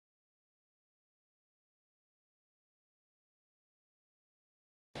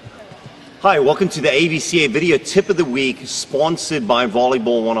Hi, welcome to the AVCA video tip of the week, sponsored by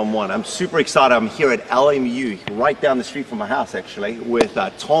Volleyball One-on-One. I'm super excited. I'm here at LMU, right down the street from my house actually, with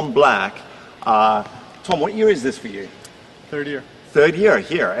Tom Black. Tom, what year is this for you? Third year. Third year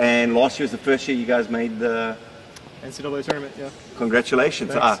here, and last year was the first year you guys made the NCAA tournament, yeah.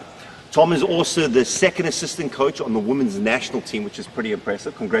 Congratulations. Tom is also the second assistant coach on the women's national team, which is pretty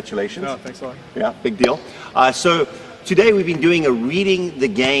impressive. Congratulations. Oh, thanks a lot. Yeah, big deal. So today we've been doing a reading the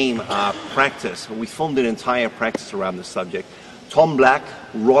game practice. We filmed an entire practice around this subject. Tom Black,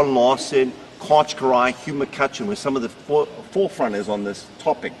 Ron Larson, Karch Kiraly, Hugh McCutcheon were some of the forefronters on this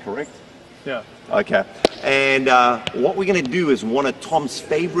topic, correct? Yeah. Okay. And what we're going to do is one of Tom's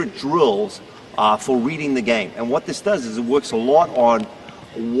favorite drills for reading the game. And what this does is it works a lot on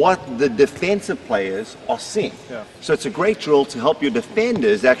what the defensive players are seeing. Yeah. So it's a great drill to help your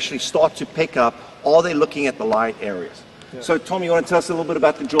defenders actually start to pick up, are they looking at the light areas? Yeah. So Tom, you want to tell us a little bit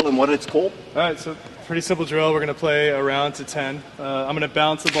about the drill and what it's called? All right, so pretty simple drill. We're going to play a round to 10. I'm going to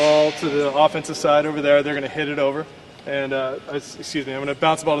bounce the ball to the offensive side over there. They're going to hit it over. And, excuse me, I'm going to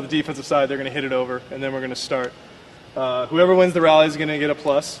bounce the ball to the defensive side. They're going to hit it over, and then we're going to start. Whoever wins the rally is going to get a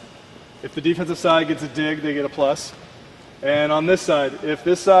plus. If the defensive side gets a dig, they get a plus. And on this side, if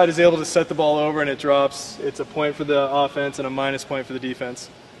this side is able to set the ball over and it drops, it's a point for the offense and a minus point for the defense.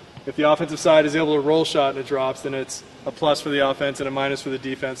 If the offensive side is able to roll shot and it drops, then it's a plus for the offense and a minus for the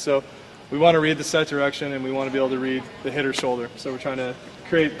defense. So we want to read the set direction, and we want to be able to read the hitter's shoulder. So we're trying to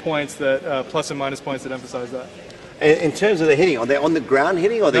create points that, plus and minus points that emphasize that. In terms of the hitting, are they on the ground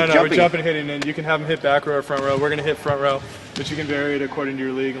hitting or are they jumping? No, we're jumping hitting, and you can have them hit back row or front row. We're going to hit front row, but you can vary it according to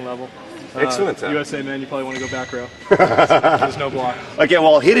your league and level. Excellent. USA men, you probably want to go back row. There's no block. Okay,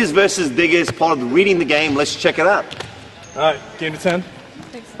 well, hitters versus diggers, part of reading the game. Let's check it out. All right, game to 10.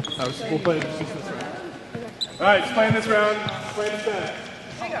 Thanks. We'll play just this round. All right, just playing this round. Playing 10. There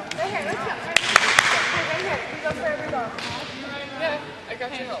you go. Right here. Let's go. Right here. We go for every ball. Yeah, I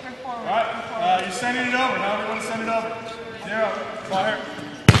got you. All right, you're sending it over. Now we want to send it over. 0. Ball here.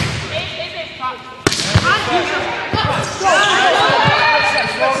 Eight, pop.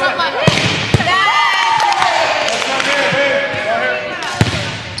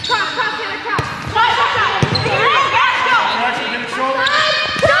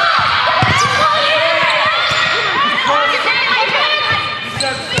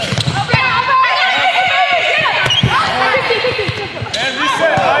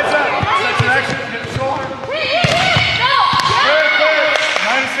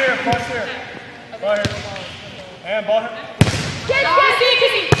 And ball here.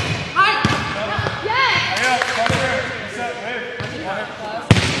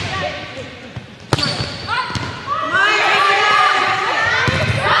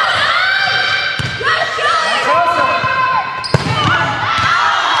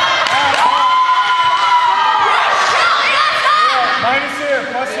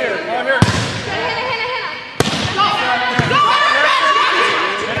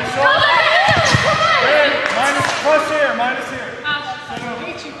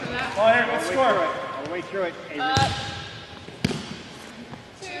 Let's score. All the way through it. 2.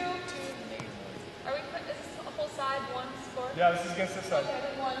 Are we put this a full side? 1 score? Yeah, this is against this side.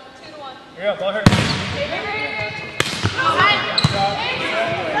 Okay, 1. 2 to 1. Here, ball here.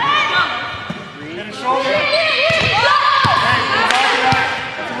 Hit a shoulder.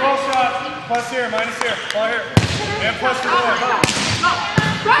 It's a roll shot. Plus here, minus here. Ball here. And plus to the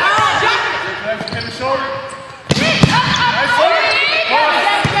left. Hit a shoulder. Nice shot.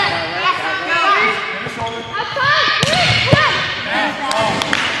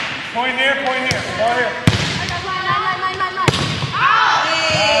 Point here, ball here.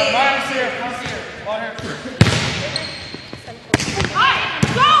 Minus here, plus here, ball here. Hit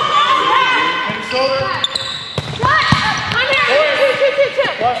his shoulder.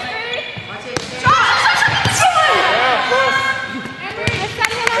 Plus. Yeah, plus.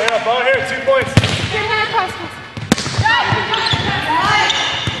 Yeah, ball here, 2 points.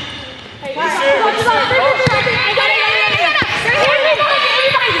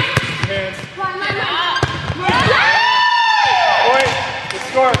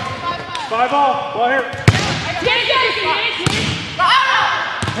 Score. 5 all. Ball here.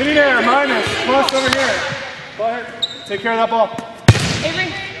 Hitting there. Minus. Plus over here. Ball here. Take care of that ball.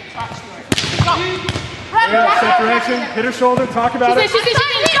 Yeah, set direction. Hit her shoulder. Talk about it.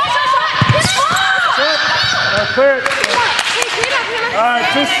 Clear it.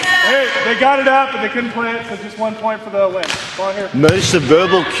 Hey, they got it up, but they couldn't play it, so just 1 point for the win. Ball here. Notice the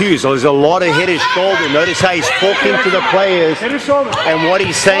verbal cues. There's a lot of hit his shoulder. Notice how he's talking to the players Hit his shoulder. and what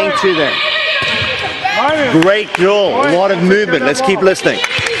he's saying to them. Minus. Great drill. A lot of movement. Let's keep listening.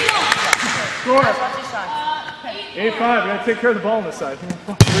 score. What's your shot? 8-5. We gotta take care of the ball on this side. Here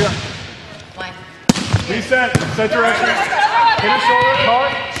we are. One. Reset. Set direction. Hit his shoulder. Call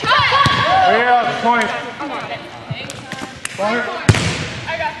it. Way out. Point. Corner.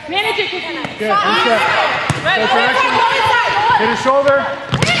 Manage it, Christina. Good. Reset. Set direction. Hit his shoulder.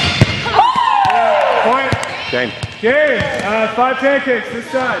 Point. Game. Game. 5 pancakes. This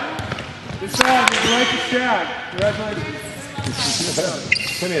side. This side. Would you like to shag? Congratulations.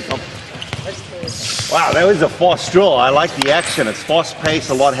 Come here, Tom. Wow, that was a fast drill. I like the action. It's fast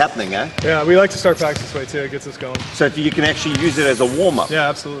paced, a lot happening, eh? Yeah, we like to start practice this way too. It gets us going. So you can actually use it as a warm up. Yeah,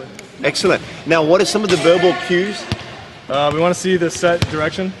 absolutely. Excellent. Now, what are some of the verbal cues? We want to see the set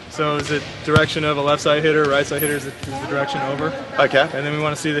direction. So is it direction of a left side hitter, right side hitter? Is the direction over? Okay. And then we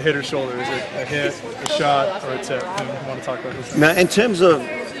want to see the hitter's shoulder. Is it a hit, a shot, or a tip? And we want to talk about this. Now, in terms of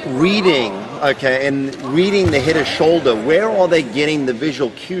reading, okay, and reading the hitter's shoulder, where are they getting the visual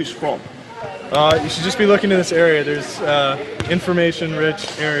cues from? You should just be looking in this area. There's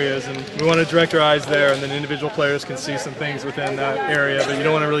information-rich areas, and we want to direct our eyes there, and then individual players can see some things within that area, but you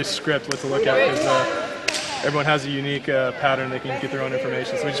don't want to really script what to look at because everyone has a unique pattern. They can get their own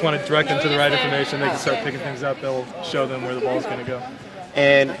information. So we just want to direct them to the right information. They can start picking things up. They'll show them where the ball is going to go.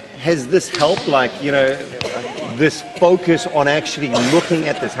 And has this helped, like, you know, this focus on actually looking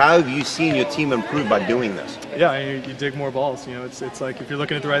at this? How have you seen your team improve by doing this? Yeah, you dig more balls. You know, it's like if you're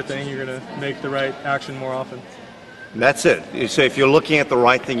looking at the right thing, you're going to make the right action more often. That's it. So if you're looking at the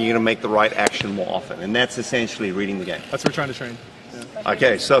right thing, you're going to make the right action more often. And that's essentially reading the game. That's what we're trying to train. Yeah.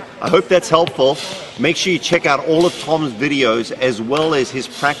 Okay, so I hope that's helpful. Make sure you check out all of Tom's videos as well as his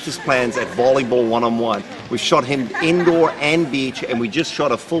practice plans at Volleyball 1-on-1. We shot him indoor and beach, and we just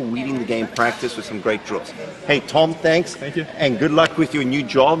shot a full reading the game practice with some great drills. Hey, Tom, thanks. Thank you. And good luck with your new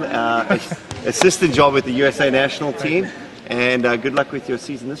job, assistant job with the USA national team. And good luck with your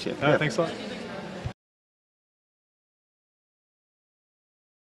season this year. Thanks a lot.